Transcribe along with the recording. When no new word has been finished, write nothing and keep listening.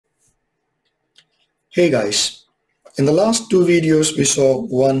Hey guys, in the last two videos we saw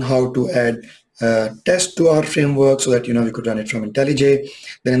one how to add a test to our framework so that we could run it from IntelliJ.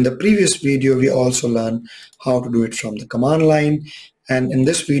 Then in the previous video we also learned how to do it from the command line, and in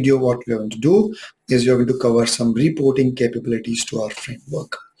this video what we are going to do is we are going to cover some reporting capabilities to our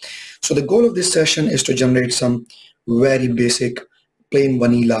framework. So the goal of this session is to generate some very basic plain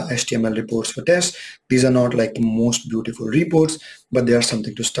vanilla HTML reports for tests. These are not like the most beautiful reports, but they are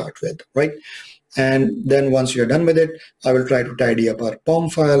something to start with, right? And then once we are done with it, I will try to tidy up our POM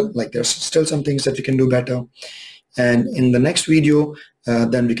file. Like there's still some things that we can do better. And in the next video,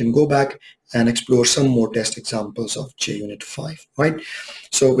 then we can go back and explore some more test examples of JUnit 5, right?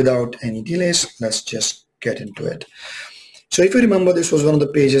 So without any delays, let's just get into it. So if you remember, this was one of the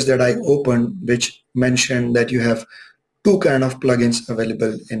pages that I opened, which mentioned that you have two kind of plugins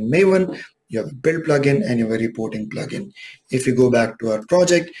available in Maven. You have a build plugin and you have a reporting plugin. If you go back to our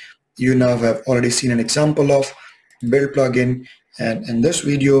project, you now have already seen an example of build plugin, and in this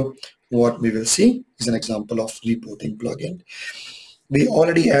video what we will see is an example of reporting plugin. We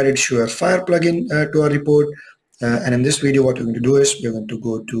already added surefire plugin to our report, and in this video what we're going to do is we're going to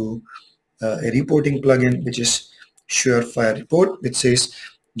go to a reporting plugin, which is surefire report, which says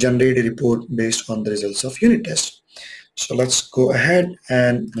generate a report based on the results of unit test. So let's go ahead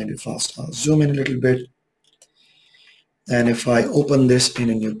and maybe fast I'll zoom in a little bit. And if I open this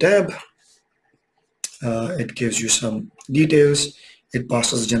in a new tab, it gives you some details. It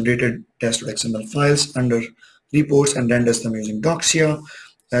passes generated test.xml files under reports and renders them using Doxia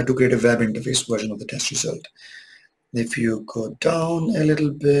to create a web interface version of the test result. If you go down a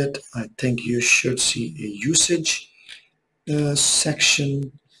little bit, I think you should see a usage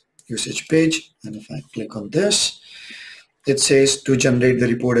section, usage page. And if I click on this, it says to generate the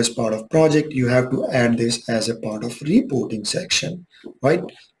report as part of project, you have to add this as a part of reporting section, right?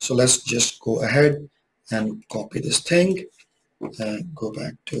 So let's just go ahead and copy this thing and go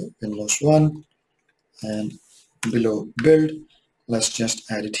back to Windows 1 and below build, let's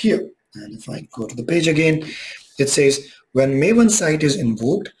just add it here. And if I go to the page again, it says when Maven site is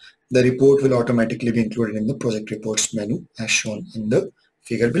invoked, the report will automatically be included in the project reports menu as shown in the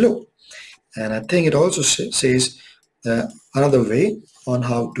figure below. And I think it also says another way on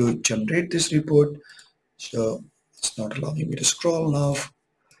how to generate this report. So it's not allowing me to scroll now.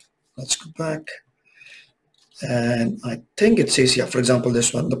 Let's go back. And I think it says, yeah, for example,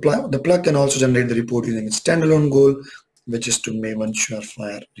 this one, the plug can also generate the report using its standalone goal, which is to Maven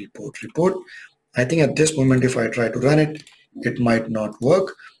surefire report. I think at this moment, if I try to run it, it might not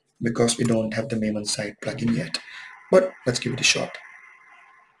work because we don't have the Maven site plugin yet, but let's give it a shot.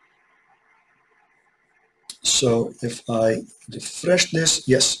 So if I refresh this,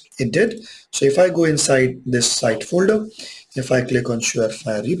 yes, it did. So if I go inside this site folder, if I click on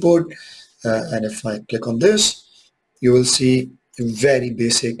surefire report, and if I click on this, you will see a very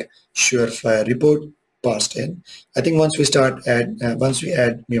basic surefire report passed in. I think once we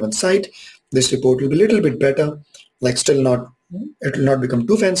add Maven site, this report will be a little bit better. Like still not, it will not become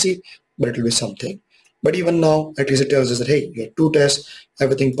too fancy, but it will be something. But even now, at least it tells us that, hey, you had two tests,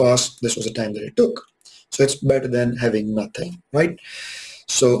 everything passed. This was the time that it took. So it's better than having nothing, right?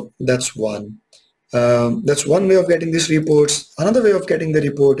 So that's one. That's one way of getting these reports. Another way of getting the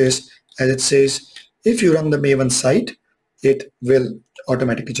report is, as it says, if you run the Maven site, it will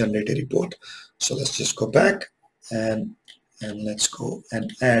automatically generate a report. So let's just go back and let's go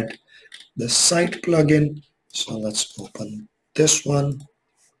and add the site plugin. So let's open this one.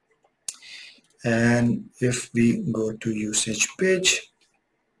 And if we go to usage page,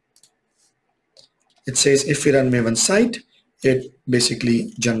 it says if we run Maven site, it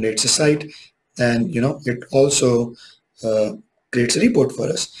basically generates a site, and it also creates a report for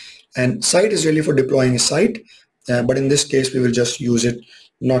us. And site is really for deploying a site, but in this case we will just use it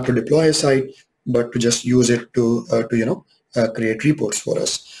not to deploy a site, but to just use it to create reports for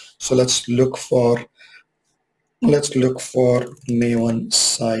us. So let's look for Maven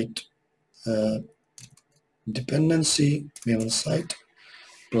site dependency, Maven site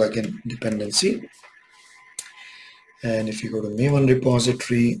plugin dependency. And if you go to Maven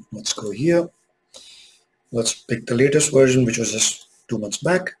repository, let's go here. Let's pick the latest version, which was just 2 months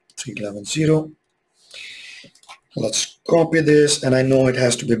back, 3.11.0. Let's copy this, and I know it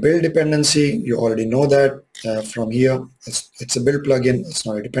has to be build dependency. You already know that from here. It's a build plugin. It's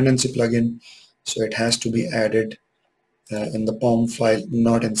not a dependency plugin, so it has to be added in the POM file,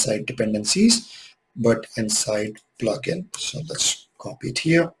 not inside dependencies, but inside plugin. So let's copy it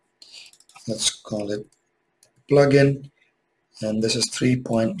here. Let's call it plugin, and this is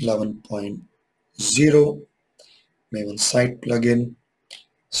 3.11.0 Maven site plugin.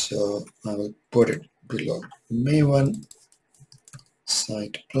 So I will put it below Maven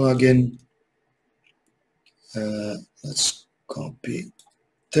site plugin. Let's copy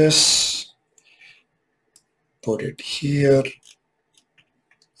this, put it here,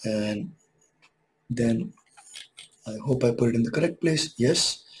 and then I hope I put it in the correct place.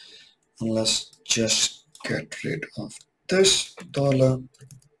 Yes, and let's just get rid of this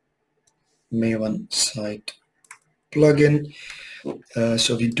 $Maven site plugin.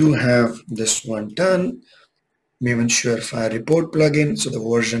 So we do have this one done. Maven surefire report plugin. So the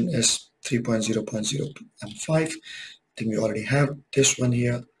version is 3.0.0.5. I think we already have this one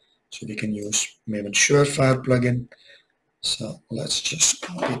here. So we can use Maven surefire plugin. So let's just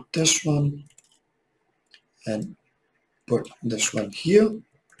copy this one and put this one here.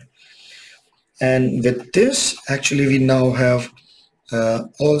 And with this, actually, we now have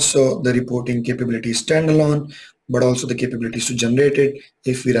also the reporting capabilities standalone, but also the capabilities to generate it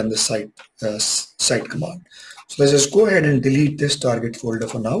if we run the site command. So let's just go ahead and delete this target folder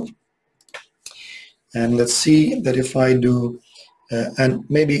for now. And let's see that if I do, and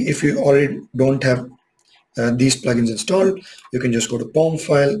maybe if you already don't have these plugins installed, you can just go to POM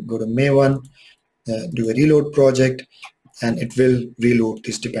file, go to Maven, do a reload project, and it will reload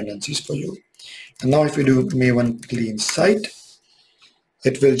these dependencies for you. And now if you do Maven clean site,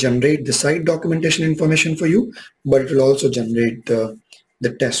 it will generate the site documentation information for you, but it will also generate the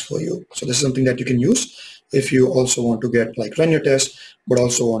test for you. So this is something that you can use if you also want to get like run your test, but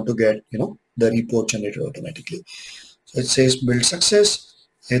also want to get, you know, the report generated automatically. So it says build success.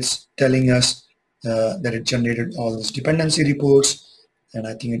 It's telling us that it generated all these dependency reports, and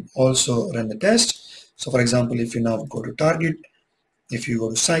I think it also ran the test. So for example, if you now go to target, if you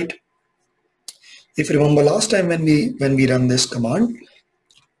go to site, if you remember last time when we run this command,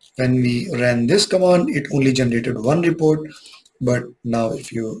 it only generated one report, but now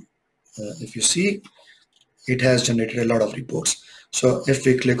if you see, it has generated a lot of reports. So if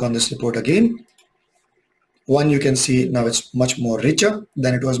we click on this report again, you can see now it's much more richer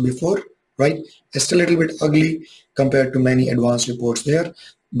than it was before, right? It's still a little bit ugly compared to many advanced reports there,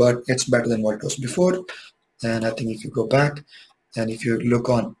 but it's better than what it was before. And I think if you go back and if you look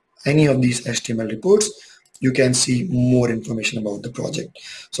on any of these HTML reports, you can see more information about the project.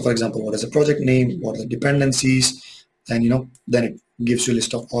 So for example, what is the project name, what are the dependencies, and then it gives you a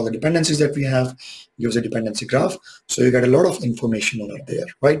list of all the dependencies that we have, gives a dependency graph. So you get a lot of information over there,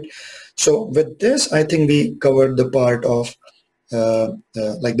 right? So with this, I think we covered the part of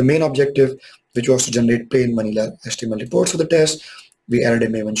like the main objective, which was to generate plain vanilla HTML reports for the test. We added a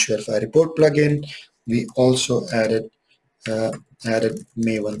Maven surefire report plugin. We also added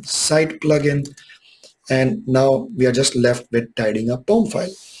Maven site plugin. And now we are just left with tidying up POM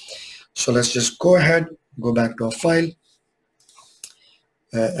file. So let's just go ahead, go back to our file,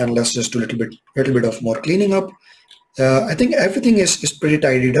 and let's just do a little bit of more cleaning up. I think everything is pretty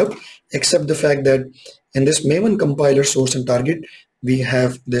tidied up, except the fact that in this Maven compiler source and target, we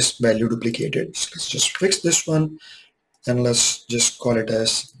have this value duplicated. So let's just fix this one, and let's just call it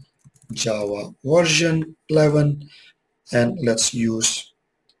as Java version 11, and let's use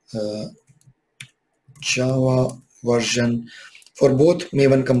Java version for both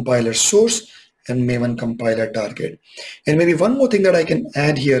Maven compiler source and Maven compiler target. And maybe one more thing that I can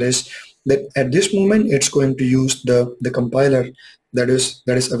add here is that at this moment it's going to use the compiler that is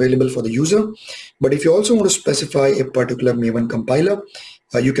available for the user. But if you also want to specify a particular Maven compiler,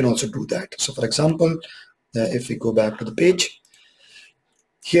 you can also do that. So for example, if we go back to the page,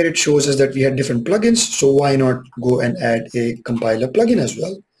 here it shows us that we had different plugins. So why not go and add a compiler plugin as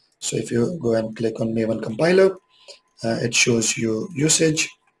well? So if you go and click on Maven compiler, it shows you usage,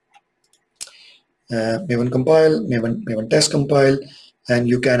 Maven compile, Maven test compile, and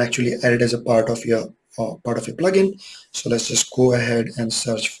you can actually add it as a part of your plugin. So let's just go ahead and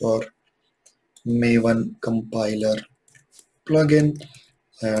search for Maven compiler plugin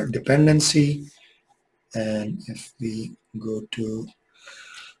dependency, and if we go to,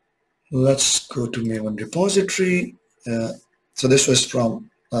 let's go to Maven repository. So this was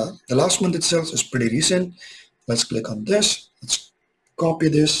from the last month itself, so it's pretty recent. Let's click on this, let's copy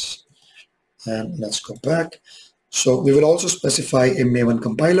this, and let's go back. So we will also specify a Maven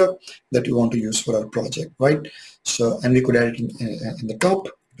compiler that we want to use for our project, right? So, and we could add it in the top,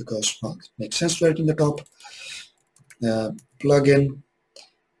 because well, it makes sense to add it in the top. Plugin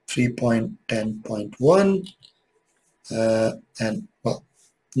 3.10.1, and well,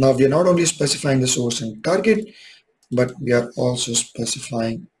 now we are not only specifying the source and target, but we are also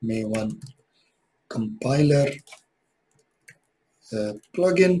specifying Maven compiler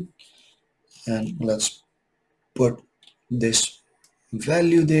plugin, and let's put this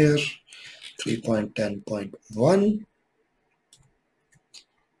value there, 3.10.1,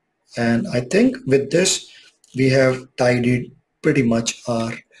 and I think with this we have tidied pretty much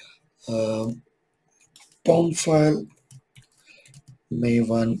our POM file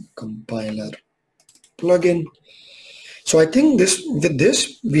Maven Compiler plugin. So I think with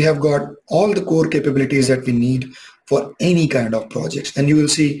this we have got all the core capabilities that we need for any kind of projects, and you will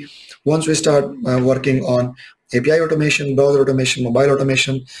see once we start working on API automation, browser automation, mobile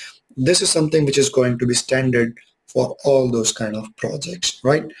automation, this is something which is going to be standard for all those kind of projects,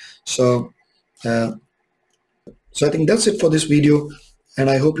 right? So I think that's it for this video, and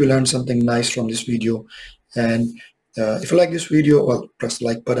I hope you learned something nice from this video. And if you like this video, well, press the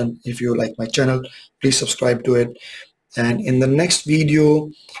like button. If you like my channel, please subscribe to it. And in the next video,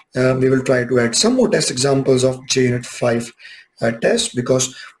 we will try to add some more test examples of JUnit 5 tests,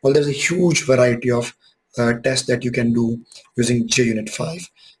 because, well, there's a huge variety of tests that you can do using JUnit 5.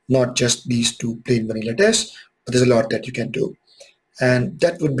 Not just these two plain vanilla tests, but there's a lot that you can do. And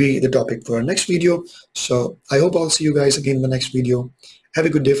that would be the topic for our next video. So I hope I'll see you guys again in the next video. Have a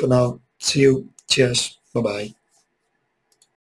good day for now. See you. Cheers. Bye-bye.